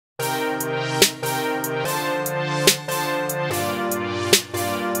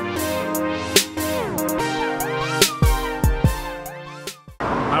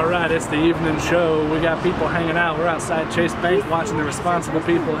God, it's the evening show. We got people hanging out. We're outside Chase Bank watching the responsible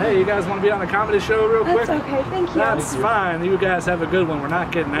people. Hey, you guys want to be on a comedy show real quick? That's okay, thank you. That's fine. You guys have a good one. We're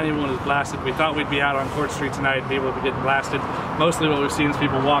not getting anyone who's blasted. We thought we'd be out on Court Street tonight and people would be getting blasted. Mostly what we've seen is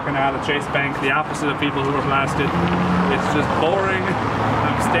people walking out of Chase Bank, the opposite of people who were blasted. It's just boring.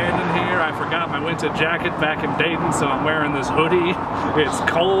 I'm standing here. I forgot my winter jacket back in Dayton, so I'm wearing this hoodie. It's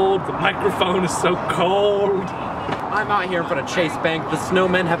cold. The microphone is so cold. I'm out here in front of Chase Bank. The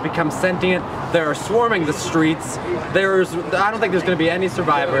snowmen have become sentient. They're swarming the streets. I don't think there's going to be any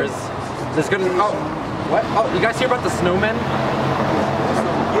survivors. There's going to, oh, what? Oh, you guys hear about the snowmen?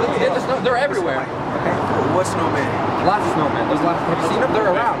 Yeah, they're everywhere. What snowman? Lots of snowmen. There's lots. Have you seen them?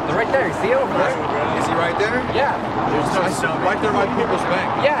 They're around. They're right there. You see it over there? Is he right there? Yeah. Right there by People's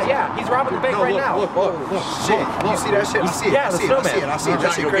Bank. Yeah. He's robbing the bank right now. Look. Shit. You see that shit? I see it. Yeah, the snowman. I see it.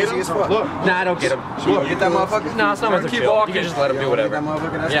 That shit crazy as fuck. Nah, I don't get him. You get that motherfucker? Nah, snowmen's are chill. You can just let him do whatever.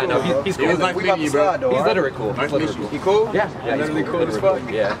 Yeah, no, he's cool. We got the slide, though. He's literally cool. Nice to meet you. He cool? Yeah, he's literally cool as fuck.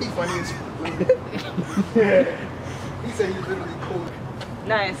 Yeah. He's funny as fuck. He said he's literally cool.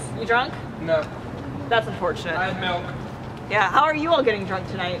 Nice. You drunk? No. That's unfortunate. I had milk. Yeah, how are you all getting drunk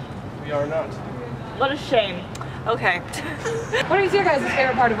tonight? We are not. What a shame. Okay. What is your guys'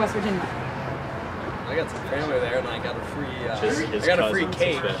 favorite part of West Virginia? I got some family there and I got a free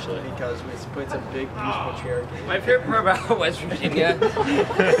cake because we put some big beautiful Cherokee. My favorite part about West Virginia.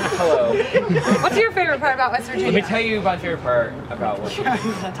 Hello. What's your favorite part about West Virginia? Let me tell you my favorite part about West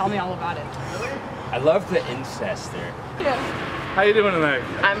Virginia. Tell me all about it. I love the incest there. How you doing tonight?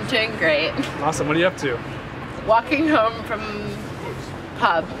 I'm doing great. Awesome. What are you up to? Walking home from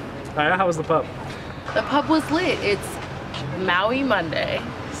pub. Oh, yeah? How was the pub? The pub was lit. It's Maui Monday,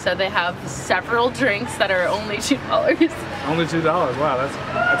 so they have several drinks that are only $2. Only $2. Wow,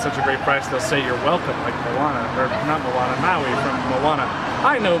 that's such a great price. They'll say you're welcome, like Moana, or not Moana, Maui from Moana.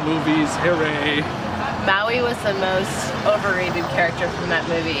 I know movies. Hooray! Maui was the most overrated character from that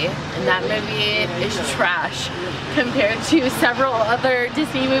movie, and that movie is trash compared to several other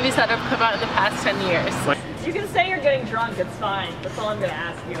Disney movies that have come out in the past 10 years. You can say you're getting drunk, it's fine. That's all I'm gonna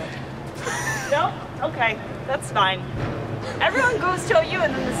ask you. No? Okay, that's fine. Everyone goes to you,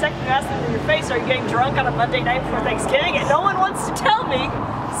 and then the second you ask them in your face, are you getting drunk on a Monday night before Thanksgiving? And no one wants to tell me,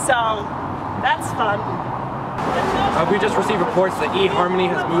 so that's fun. We just received reports that eHarmony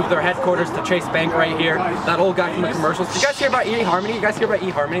has moved their headquarters to Chase Bank right here. That old guy from the commercials. Did you guys hear about eHarmony? You guys hear about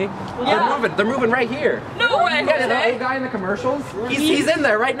eHarmony? Yeah. They're moving right here. No way! Yeah, the old guy in the commercials. He's in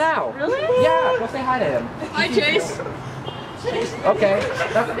there right now. Really? Yeah, go say hi to him. Hi, Chase. Okay,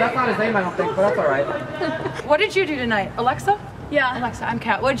 that's not his name, I don't think, but that's all right. What did you do tonight? Alexa? Yeah. Alexa, I'm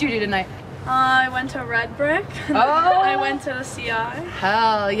Kat. What did you do tonight? I went to Red Brick. Oh. I went to the CI.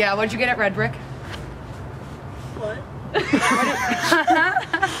 Hell yeah. What did you get at Red Brick? What? Dude, I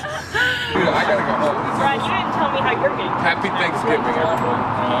gotta go home. Brian, you didn't tell me how you're getting drunk. Happy Thanksgiving, everyone.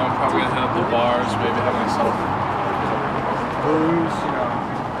 I'm probably gonna head up to bars, maybe have myself booze,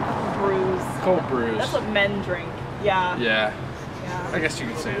 Brews. cold brews. That's what men drink. Yeah. Yeah, I guess you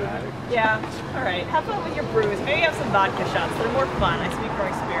could say that. Yeah. All right. Have fun with your brews. Maybe have some vodka shots. They're more fun. I speak from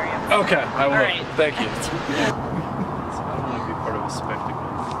experience. Okay, I will. All right. Thank you. I don't want to be part of a spectacle.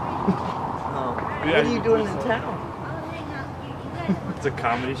 What are you doing in town? It's a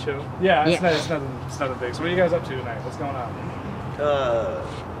comedy show. Yeah, it's nothing big. So what are you guys up to tonight? What's going on?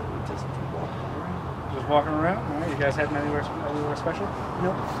 Just walking around. Just walking around? All right. You guys heading anywhere special?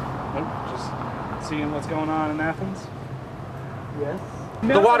 Nope. Nope. Just seeing what's going on in Athens? Yes.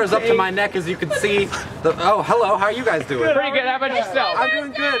 The water's up to my neck, as you can see. Oh, hello. How are you guys doing? Pretty good. How about yourself? I'm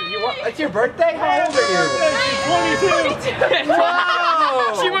doing good. It's your birthday? How old are you? 22.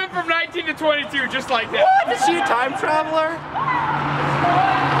 Whoa! She went from 19 to 22 just like that. What? Is she a time traveler?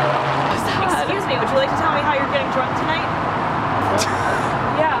 Excuse me. Would you like to tell me how you're getting drunk tonight?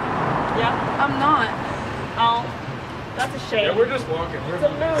 Yeah. Yeah. I'm not. Oh, that's a shame. Yeah, we're just walking. It's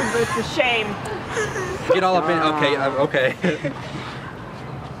a mood, but it's a shame. Get all up in. Okay, okay.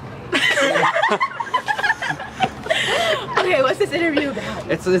 Okay, what's this interview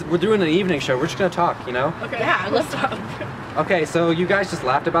about? We're doing an evening show. We're just gonna talk, you know? Okay. Yeah, let's talk. Okay, so you guys just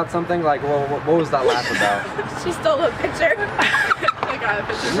laughed about something. Like, well, what was that laugh about? She stole a picture. I got a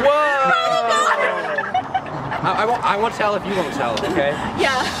picture. Whoa! I won't tell if you won't tell. Okay?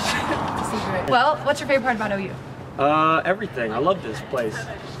 Yeah. Well, what's your favorite part about OU? Everything. I love this place.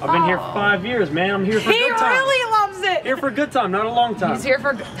 I've been here for 5 years, man. I'm here for a He good time. really loves it! Here for a good time, not a long time. He's here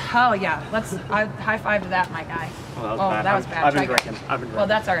for, hell yeah. High five to that, my guy. Oh, that was bad. I've been drinking. Well,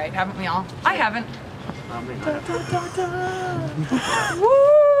 that's all right. Haven't we all? I haven't. I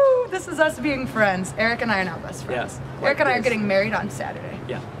Woo! This is us being friends. Eric and I are now best friends. Yes. Eric and I are getting married on Saturday.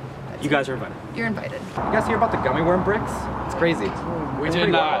 Yeah. You guys are invited. You're invited. You guys hear about the gummy worm bricks? It's crazy. We did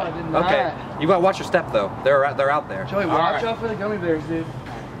not. Okay, you gotta watch your step though. They're out there. Joey, watch out for the gummy bears, dude.